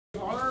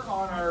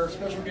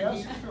special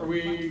guest? Are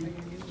we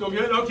still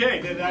good? Okay,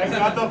 then I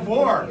got the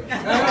floor.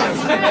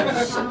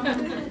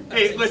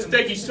 Hey,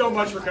 thank you so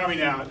much for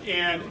coming out.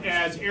 And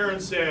as Aaron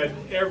said,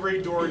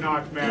 every door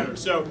knocked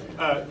matters. So,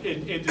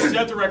 and to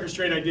set the record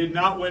straight, I did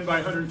not win by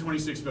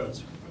 126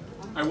 votes.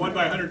 I won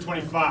by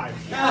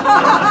 125.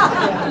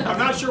 I'm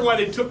not sure why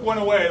they took one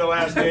away the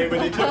last day, but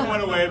they took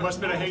one away. It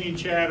must have been a hanging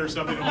chad or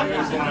something along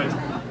those lines.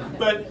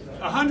 But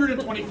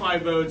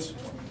 125 votes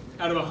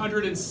out of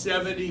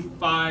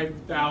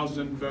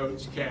 175,000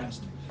 votes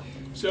cast.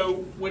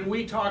 So when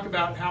we talk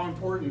about how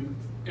important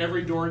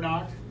every door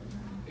knock,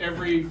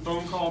 every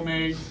phone call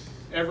made,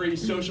 every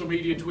social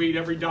media tweet,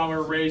 every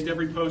dollar raised,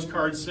 every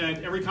postcard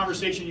sent, every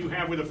conversation you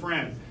have with a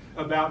friend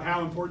about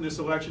how important this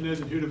election is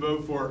and who to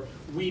vote for,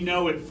 we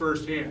know it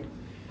firsthand.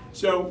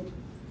 So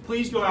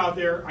please go out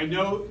there. I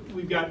know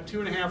we've got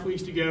 2.5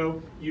 weeks to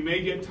go. You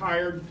may get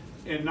tired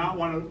and not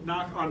want to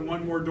knock on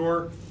one more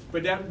door,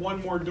 but that one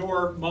more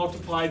door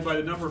multiplied by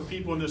the number of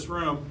people in this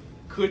room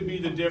could be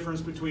the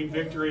difference between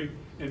victory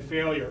and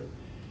failure.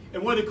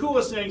 And one of the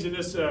coolest things in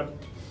this,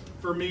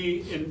 for me,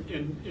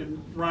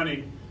 in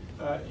running,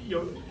 you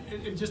know,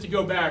 and just to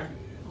go back,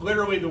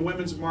 literally the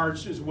Women's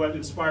March is what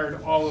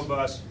inspired all of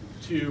us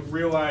to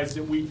realize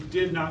that we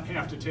did not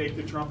have to take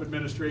the Trump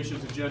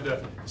administration's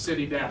agenda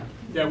sitting down.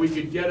 That we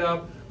could get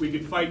up, we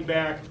could fight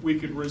back, we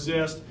could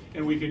resist,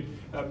 and we could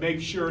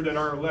make sure that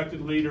our elected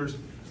leaders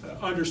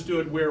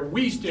understood where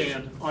we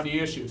stand on the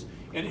issues.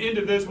 And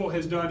Indivisible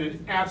has done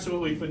an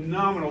absolutely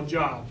phenomenal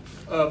job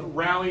of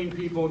rallying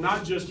people,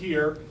 not just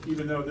here,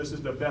 even though this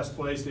is the best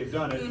place they've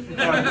done it,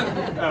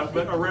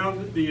 but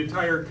around the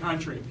entire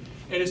country.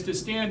 And it's to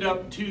stand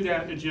up to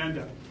that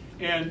agenda.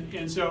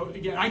 And so,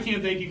 again, I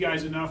can't thank you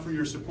guys enough for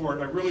your support.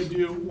 I really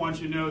do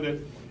want you to know that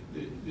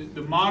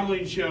the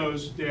modeling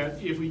shows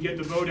that if we get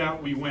the vote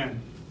out, we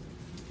win.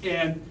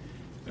 And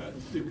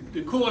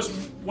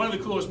one of the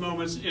coolest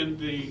moments in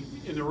the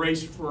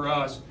race for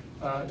us,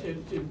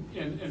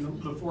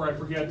 and before I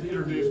forget to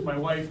introduce my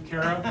wife,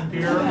 Kara,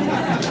 here.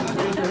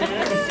 Raise your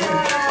hand.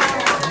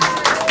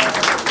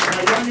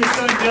 My youngest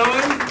son,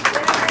 Dylan.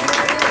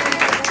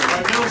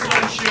 My middle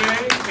son, Shay,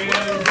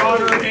 and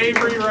daughter,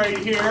 Avery, right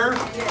here.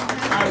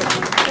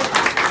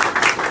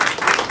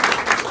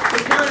 So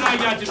Kara and I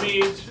got to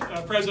meet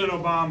President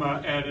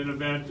Obama at an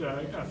event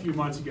a few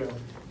months ago.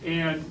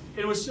 And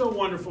it was so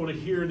wonderful to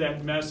hear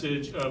that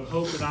message of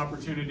hope and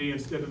opportunity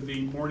instead of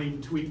the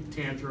morning tweet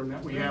tantrum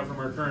that we have from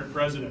our current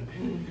president.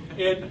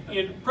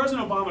 And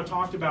President Obama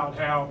talked about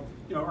how,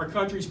 you know, our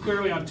country's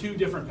clearly on two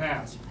different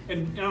paths.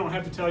 And I don't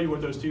have to tell you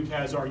what those two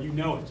paths are. You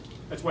know it.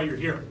 That's why you're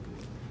here.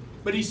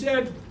 But he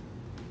said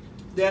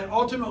that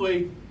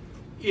ultimately,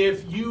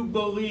 if you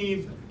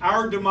believe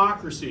our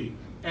democracy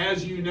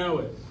as you know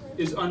it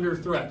is under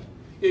threat,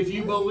 if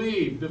you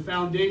believe the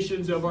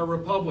foundations of our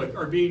republic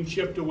are being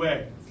chipped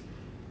away,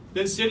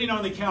 then sitting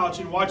on the couch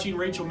and watching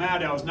Rachel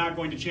Maddow is not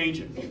going to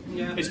change it.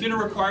 Yeah. It's going to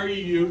require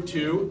you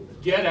to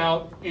get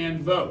out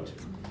and vote.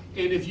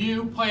 And if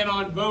you plan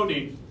on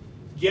voting,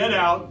 get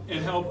out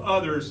and help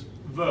others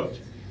vote.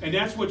 And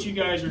that's what you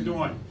guys are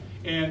doing.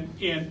 And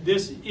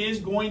this is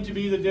going to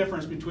be the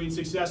difference between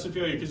success and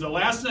failure. Because the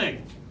last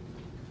thing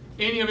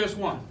any of us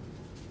want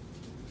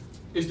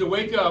is to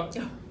wake up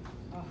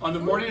on the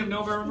morning of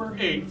November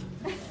 8th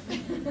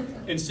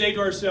and say to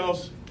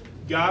ourselves,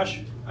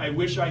 gosh, I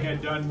wish I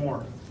had done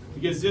more.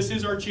 Because this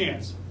is our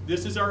chance.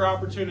 This is our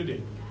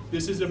opportunity.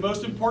 This is the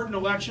most important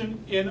election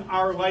in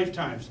our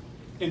lifetimes.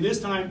 And this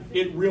time,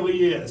 it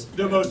really is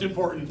the most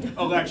important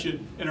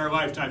election in our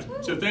lifetimes.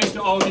 So thanks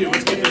to all of you.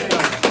 Let's get this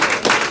done.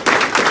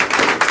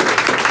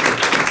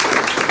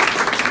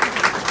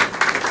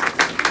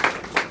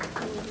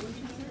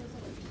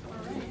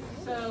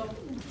 So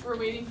we're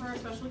waiting for our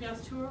special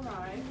guest to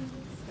arrive.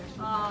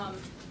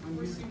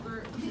 We're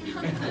super.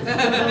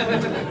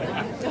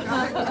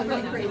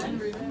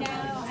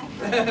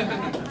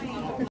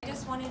 I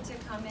just wanted to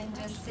come and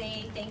just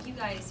say thank you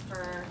guys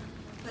for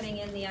putting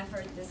in the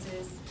effort. This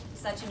is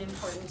such an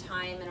important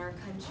time in our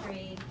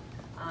country.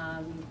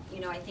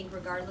 You know, I think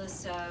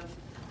regardless of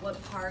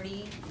what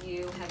party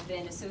you have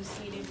been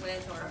associated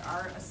with or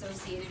are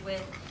associated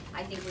with,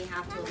 I think we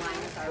have to align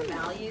with our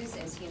values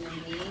as human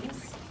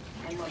beings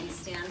and what we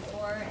stand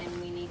for,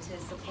 and we need to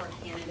support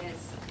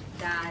candidates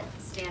that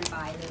stand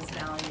by those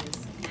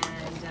values.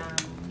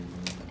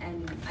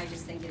 And I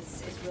just think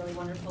it's really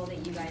wonderful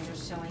that you guys are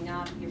showing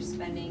up. You're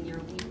spending your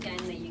weekend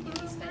that you can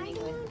be spending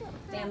with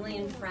family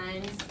and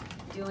friends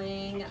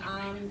doing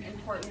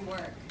important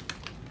work.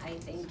 I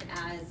think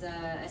as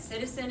a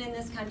citizen in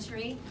this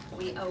country,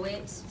 we owe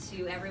it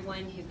to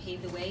everyone who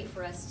paved the way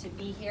for us to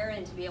be here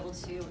and to be able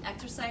to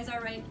exercise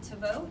our right to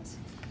vote.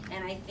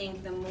 And I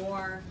think the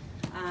more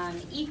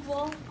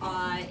equal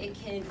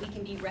we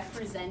can be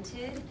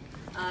represented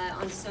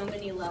on so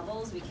many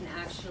levels, we can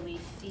actually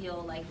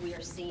feel like we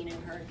are seen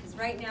and heard. Because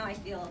right now I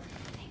feel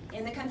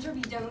in the country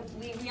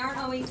we aren't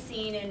always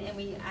seen, and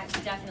we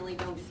definitely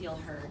don't feel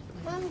heard.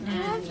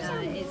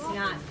 And it's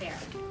not fair.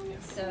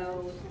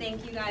 So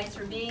thank you guys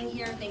for being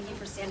here. Thank you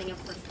for standing up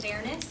for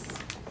fairness.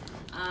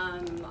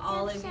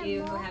 all of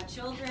you who have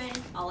children,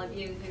 all of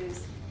you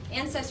whose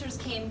ancestors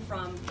came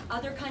from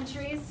other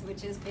countries,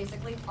 which is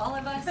basically all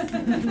of us.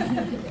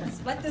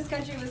 What this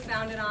country was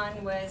founded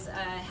on was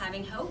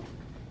having hope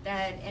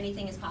that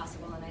anything is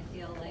possible, and I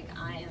feel like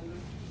I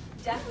am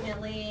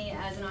definitely,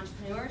 as an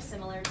entrepreneur,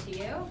 similar to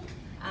you.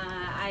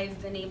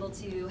 I've been able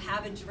to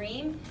have a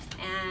dream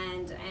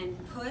and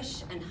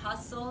push and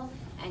hustle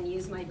and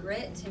use my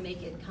grit to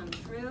make it come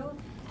true,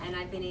 and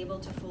I've been able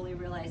to fully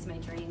realize my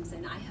dreams,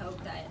 and I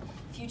hope that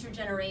future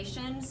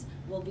generations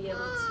will be able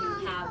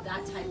to have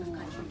that type of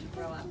country to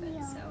grow up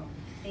in. So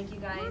thank you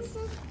guys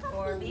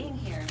for being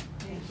here.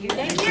 Thank you.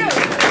 Thank you.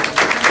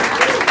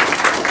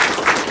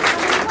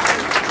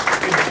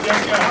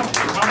 Jessica,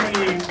 how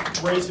many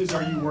races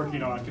are you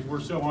working on? Because we're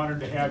so honored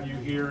to have you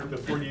here at the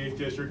 48th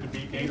District to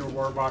beat Nader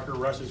Rohrabacher,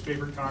 Russia's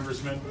favorite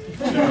congressman.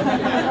 So,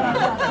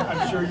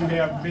 I'm sure you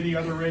have many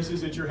other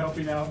races that you're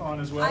helping out on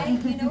as well.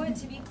 You know what,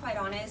 to be quite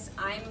honest,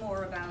 I'm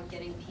more about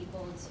getting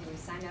people to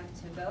sign up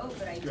to vote,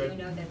 but I do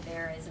know that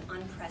there is an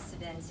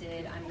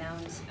unprecedented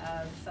amount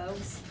of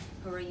folks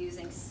who are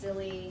using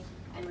silly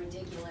and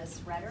ridiculous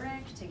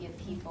rhetoric to get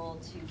people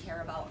to care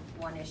about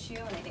one issue,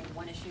 and I think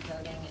one issue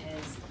voting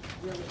is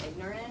really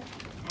ignorant,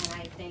 and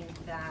I think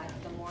that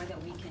the more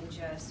that we can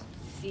just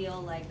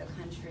feel like the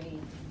country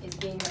is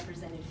being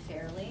represented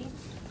fairly,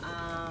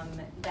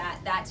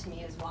 that to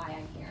me is why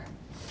I'm here.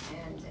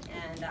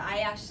 And I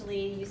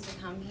actually used to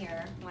come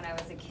here when I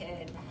was a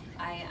kid.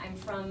 I'm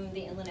from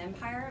the Inland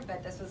Empire,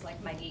 but this was like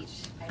my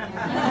beach.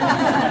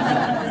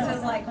 This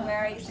was like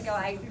where I used to go.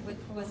 I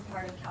was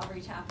part of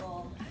Calvary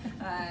Chapel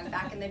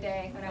back in the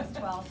day when I was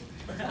 12.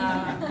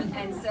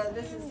 And so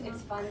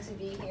it's fun to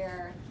be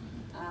here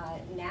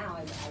now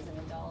as an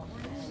adult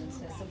and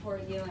to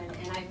support you.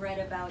 And I've read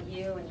about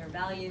you and your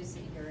values.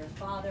 You're a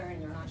father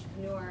and you're an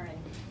entrepreneur. And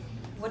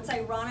what's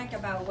ironic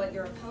about what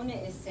your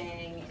opponent is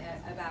saying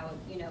about,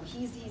 you know,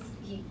 he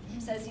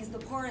says he's the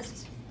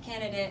poorest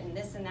candidate and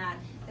this and that.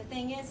 The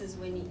thing is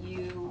when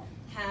you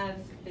have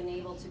been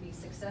able to be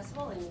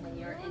successful and when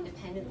you're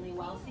independently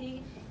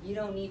wealthy, you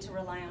don't need to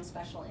rely on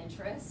special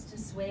interests to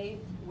sway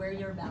where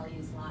your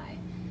values lie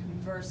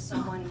versus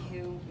someone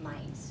who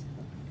might.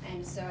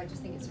 And so I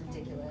just think it's a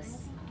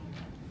ridiculous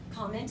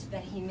comment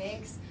that he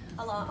makes,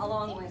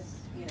 along with,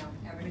 you know,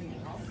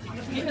 everything else.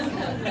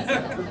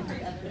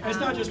 It's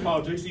not just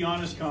politics. The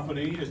Honest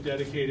Company is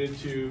dedicated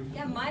to...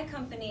 Yeah, my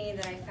company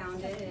that I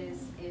founded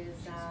is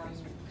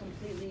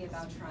completely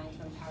about trying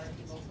to empower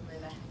people to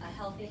live a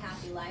healthy,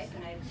 happy life,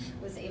 and I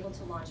was able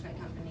to launch my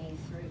company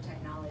through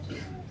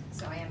technology.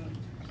 So I am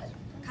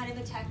kind of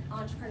a tech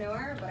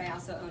entrepreneur, but I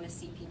also own a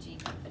CPG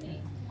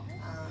company.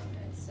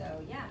 And so,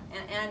 yeah,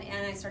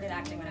 and I started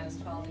acting when I was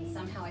 12, and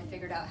somehow I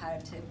figured out how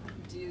to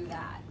do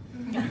that.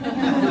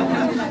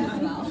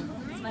 As well.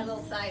 It's my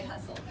little side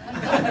hustle.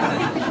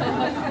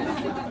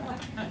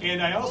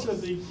 And I also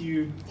think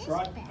you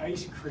brought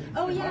ice cream.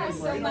 Oh yeah,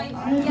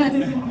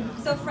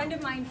 so a friend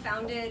of mine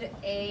founded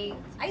a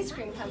ice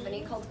cream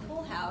company called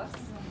Cool House,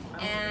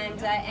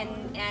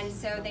 and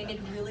so they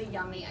did really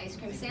yummy ice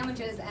cream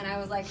sandwiches, and I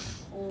was like,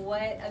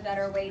 what a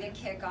better way to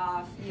kick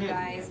off, you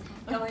guys,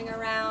 going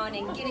around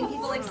and getting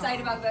people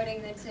excited about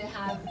voting than to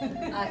have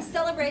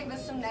celebrate with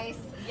some nice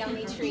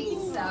yummy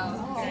treats. So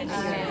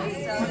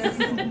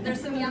there's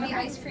some yummy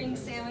ice cream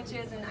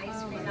sandwiches and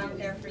ice cream out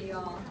there for you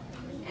all.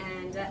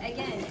 And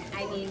again,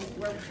 I mean,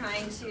 we're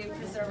trying to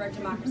preserve our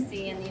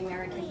democracy and the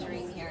American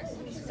dream here.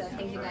 So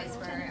thank you guys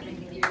for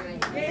everything you're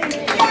doing.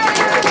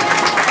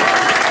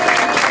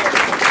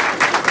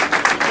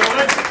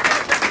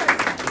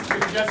 So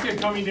Jessica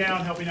coming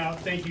down, helping out.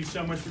 Thank you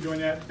so much for doing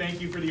that.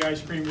 Thank you for the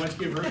ice cream. Let's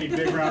give her a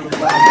big round of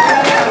applause.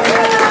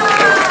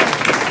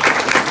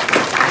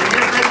 Are you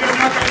ready to go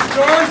knock on the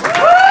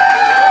doors?